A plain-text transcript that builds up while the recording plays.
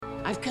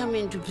I've come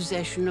into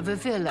possession of a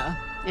villa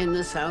in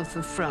the south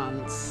of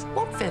France.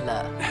 What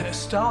villa?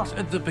 Start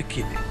at the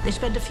beginning. They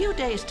spend a few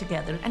days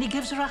together and he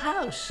gives her a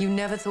house. You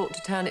never thought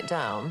to turn it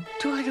down?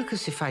 Do I look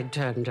as if I'd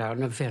turned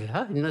down a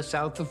villa in the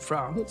south of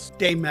France?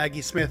 Dame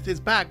Maggie Smith is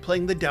back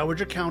playing the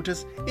Dowager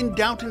Countess in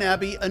Downton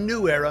Abbey: A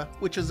New Era,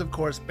 which is of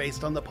course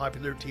based on the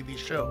popular TV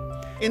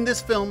show. In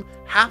this film,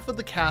 half of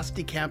the cast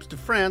decamps to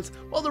France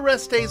while the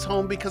rest stays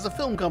home because a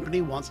film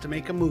company wants to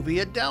make a movie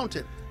at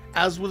Downton.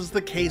 As was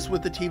the case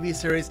with the TV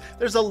series,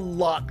 there's a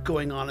lot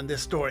going on in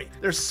this story.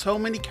 There's so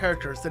many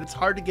characters that it's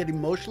hard to get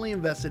emotionally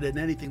invested in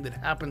anything that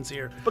happens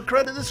here, but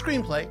credit the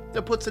screenplay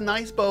that puts a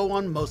nice bow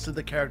on most of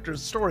the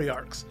characters' story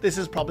arcs. This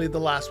is probably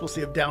the last we'll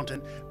see of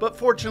Downton, but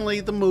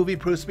fortunately the movie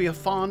proves to be a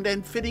fond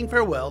and fitting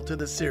farewell to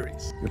the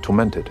series. You're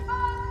tormented.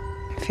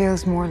 It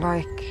feels more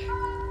like...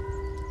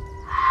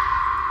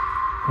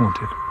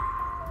 Haunted.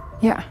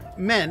 Yeah.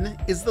 Men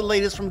is the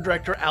latest from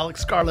director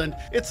Alex Garland.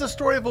 It's the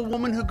story of a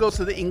woman who goes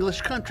to the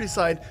English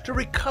countryside to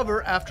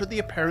recover after the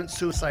apparent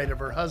suicide of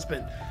her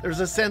husband. There's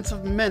a sense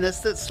of menace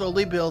that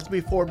slowly builds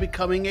before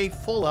becoming a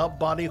full-out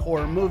body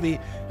horror movie,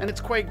 and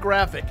it's quite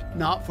graphic.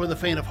 Not for the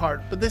faint of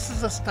heart, but this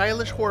is a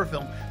stylish horror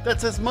film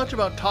that's as much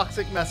about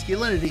toxic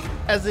masculinity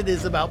as it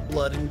is about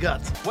blood and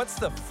guts. What's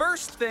the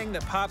first thing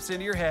that pops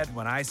into your head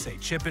when I say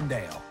Chip and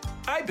Dale?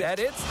 I bet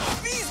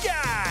it's these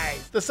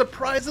guys! The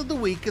surprise of the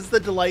week is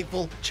the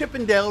delightful Chip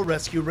 'n Dale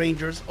Rescue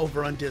Rangers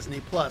over on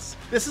Disney+.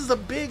 This is a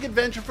big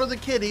adventure for the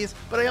kiddies,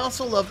 but I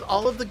also loved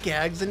all of the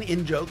gags and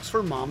in-jokes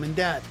for mom and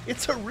dad.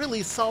 It's a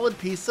really solid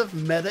piece of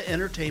meta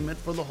entertainment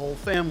for the whole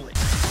family.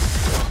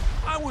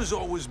 I was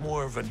always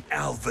more of an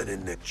Alvin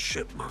and the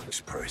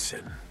Chipmunks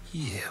person.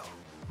 You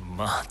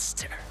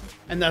monster.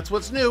 And that's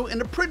what's new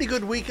in a pretty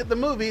good week at the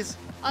movies.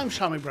 I'm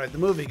Sean McBride, the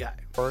movie guy.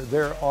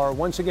 There are,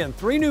 once again,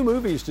 3 new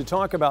movies to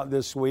talk about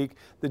this week.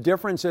 The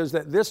difference is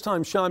that this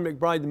time Sean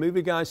McBride, the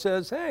movie guy,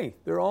 says, hey,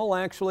 they're all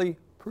actually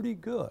pretty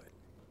good.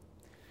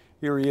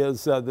 Here he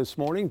is this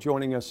morning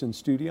joining us in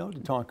studio to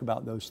talk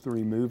about those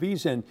 3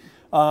 movies. And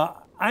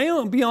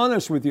I'll be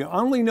honest with you, I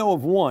only know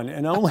of one,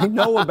 and I only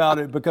know about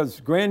it because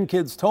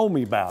grandkids told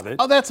me about it.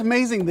 Oh, that's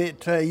amazing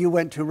that you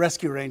went to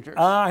Rescue Rangers.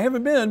 I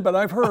haven't been, but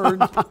I've heard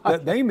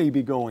that they may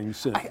be going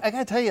soon. I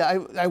gotta tell you,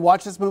 I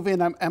watched this movie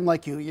and I'm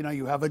like you. You know,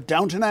 you have a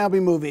Downton Abbey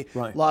movie,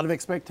 right. A lot of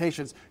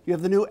expectations. You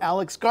have the new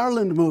Alex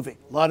Garland movie,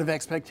 a lot of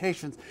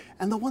expectations.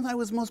 And the one I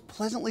was most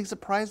pleasantly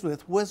surprised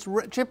with was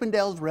Chip 'n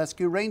Dale's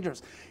Rescue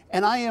Rangers.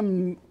 And I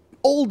am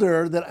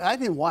older that I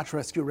didn't watch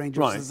Rescue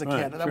Rangers as a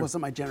kid. That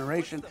wasn't my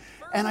generation.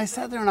 And I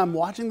sat there and I'm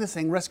watching this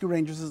thing. Rescue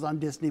Rangers is on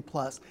Disney+.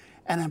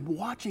 And I'm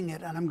watching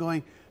it and I'm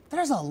going,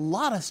 there's a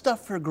lot of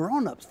stuff for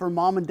grown-ups, for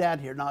mom and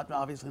dad here.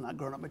 Obviously not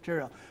grown-up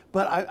material.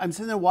 But I'm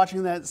sitting there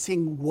watching that,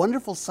 seeing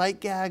wonderful sight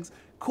gags,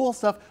 cool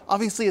stuff.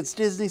 Obviously it's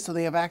Disney, so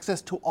they have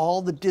access to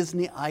all the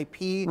Disney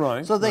IP,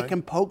 so they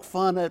can poke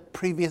fun at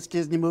previous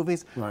Disney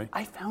movies.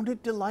 I found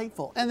it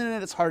delightful. And then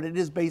at its heart, it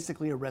is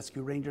basically a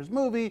Rescue Rangers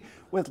movie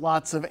with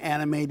lots of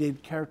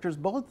animated characters,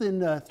 both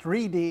in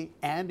 3D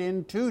and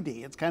in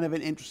 2D. It's kind of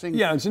an interesting...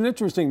 Yeah, it's an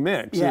interesting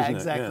mix, Yeah, isn't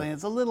exactly. it? Yeah.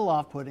 It's a little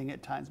off-putting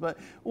at times, but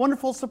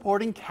wonderful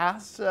supporting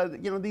cast.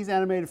 You know, these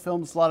animated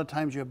films, a lot of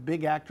times you have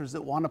big actors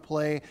that want to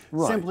play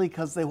simply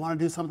because they want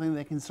to do something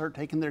they can start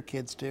taking their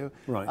kids to.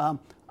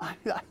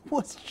 I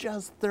was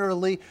just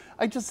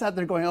I just sat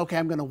there going, okay,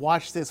 I'm going to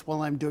watch this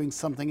while I'm doing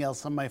something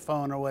else on my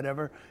phone or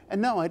whatever.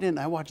 And no, I didn't.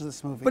 I watched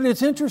this movie. But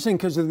it's interesting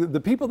because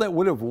the people that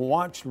would have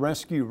watched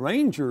Rescue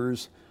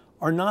Rangers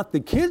are not the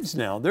kids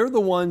now. They're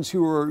the ones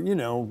who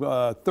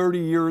are, 30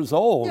 years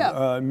old,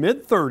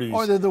 mid-30s.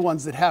 Or they're the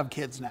ones that have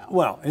kids now.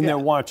 Well, and they're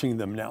watching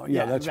them now.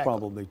 Yeah, that's exactly.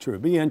 probably true.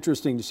 It'd be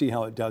interesting to see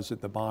how it does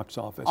at the box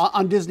office.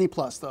 On Disney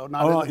Plus, though,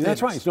 not in the theaters.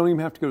 That's right. You don't even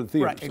have to go to the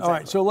theaters. Right, exactly. All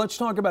right, so let's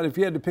talk about if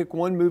you had to pick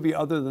one movie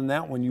other than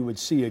that one you would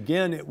see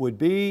again, it would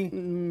be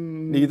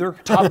neither.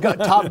 Top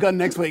Gun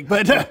next week.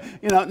 But,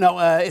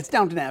 it's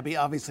Downton Abbey,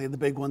 obviously, the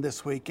big one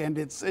this week. And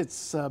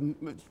it's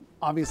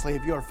obviously,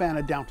 if you're a fan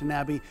of Downton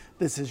Abbey,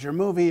 this is your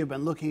movie. You've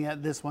been looking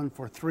at this one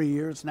for 3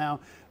 years now.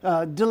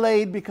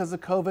 Delayed because of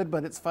COVID,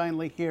 but it's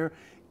finally here.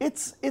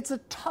 It's a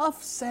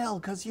tough sell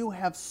because you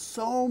have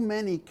so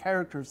many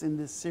characters in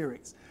this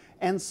series.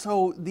 And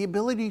so the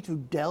ability to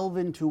delve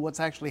into what's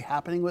actually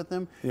happening with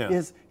them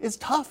is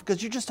tough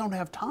because you just don't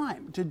have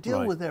time to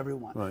deal with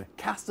everyone.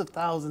 Cast of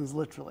thousands,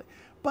 literally.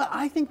 But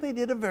I think they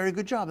did a very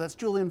good job. That's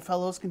Julian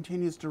Fellows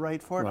continues to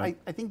write for it.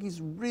 I think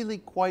he's really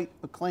quite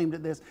acclaimed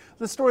at this.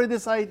 The story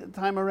this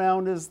time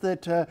around is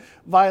that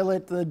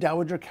Violet, the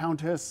Dowager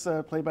Countess,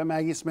 played by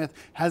Maggie Smith,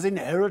 has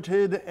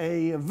inherited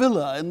a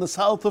villa in the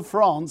south of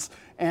France.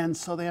 And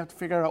so they have to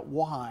figure out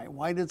why.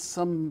 Why did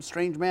some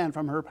strange man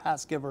from her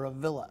past give her a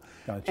villa?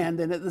 And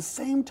then at the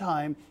same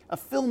time, a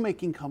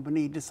filmmaking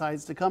company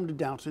decides to come to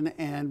Downton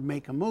and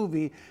make a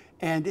movie.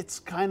 And it's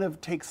kind of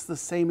takes the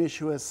same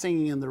issue as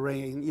Singing in the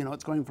Rain.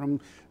 It's going from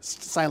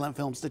silent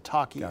films to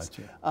talkies.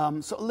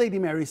 So Lady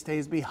Mary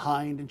stays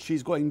behind, and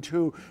she's going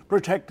to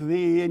protect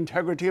the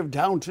integrity of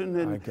Downton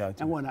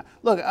and whatnot.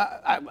 Look,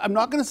 I'm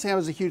not going to say I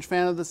was a huge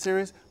fan of the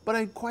series, but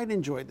I quite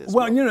enjoyed this.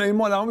 Well, movie. you know, and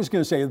what I was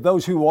going to say,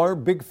 those who are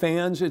big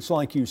fans, it's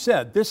like you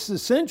said, this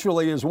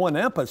essentially is one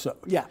episode.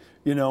 Yeah.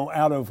 You know,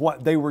 out of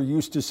what they were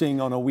used to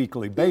seeing on a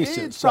weekly basis.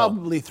 It's So-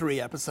 probably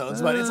 3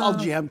 episodes, but it's all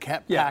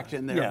packed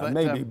in there. Yeah, but,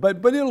 maybe.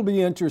 But it'll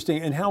be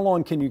interesting. And how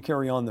long can you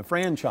carry on the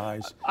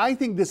franchise? I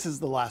think this is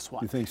the last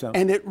one. You think so?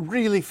 And it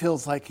really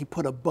feels like he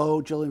put a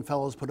bow, Gillian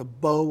Fellows put a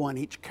bow on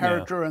each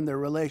character and their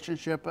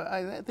relationship.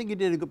 I think he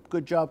did a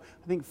good job.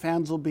 I think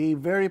fans will be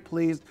very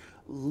pleased.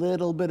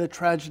 Little bit of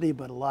tragedy,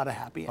 but a lot of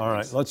happy endings. All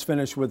right, let's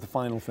finish with the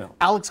final film.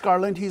 Alex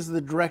Garland, he's the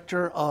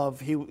director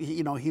of,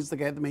 he's the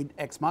guy that made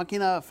Ex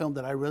Machina, a film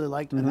that I really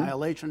liked,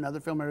 Annihilation,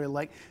 another film I really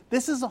liked.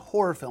 This is a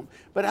horror film,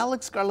 but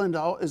Alex Garland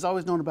is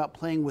always known about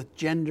playing with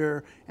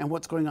gender and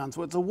what's going on.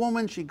 So it's a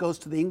woman, she goes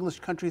to the English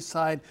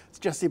countryside, it's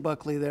Jessie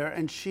Buckley there,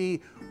 and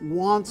she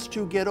wants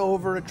to get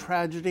over a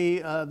tragedy,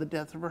 the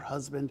death of her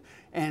husband,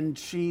 and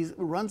she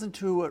runs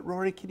into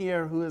Rory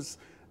Kinnear, who is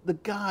the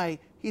guy,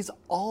 he's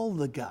all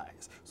the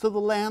guys. So the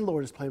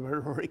landlord is played by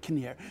Rory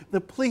Kinnear.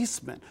 The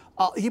policeman,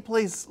 he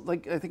plays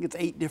like, I think it's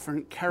 8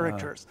 different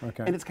characters.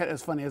 Okay. And it's kind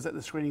of funny, I was at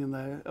the screening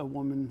and a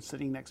woman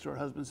sitting next to her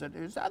husband said,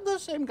 is that the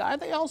same guy?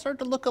 They all start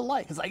to look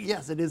alike. It's like,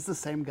 yes, it is the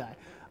same guy.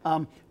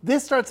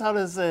 This starts out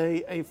as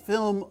a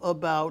film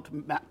about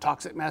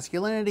toxic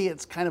masculinity.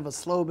 It's kind of a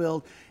slow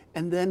build.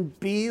 And then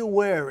be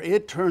aware,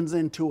 it turns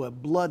into a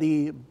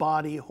bloody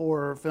body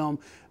horror film.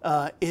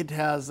 It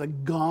has a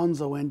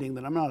gonzo ending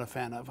that I'm not a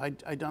fan of.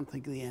 I don't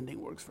think the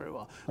ending works very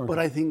well. Okay. But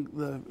I think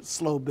the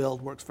slow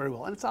build works very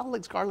well. And it's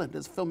Alex Garland,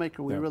 it's a filmmaker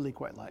we really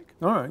quite like.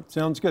 All right,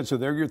 sounds good. So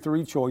there are your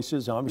 3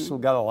 choices. Obviously,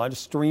 we've got a lot of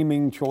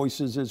streaming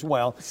choices as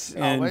well.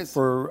 And always.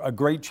 for a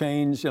great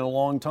change in a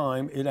long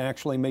time, it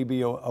actually may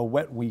be a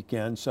wet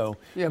weekend. So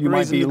Yeah, you might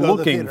reason be to go to the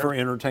looking theater. for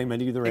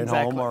entertainment either at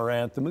home or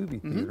at the movie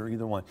theater,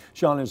 either one.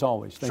 Sean, as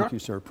always, thank Sure. you,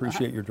 sir.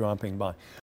 Appreciate your dropping by.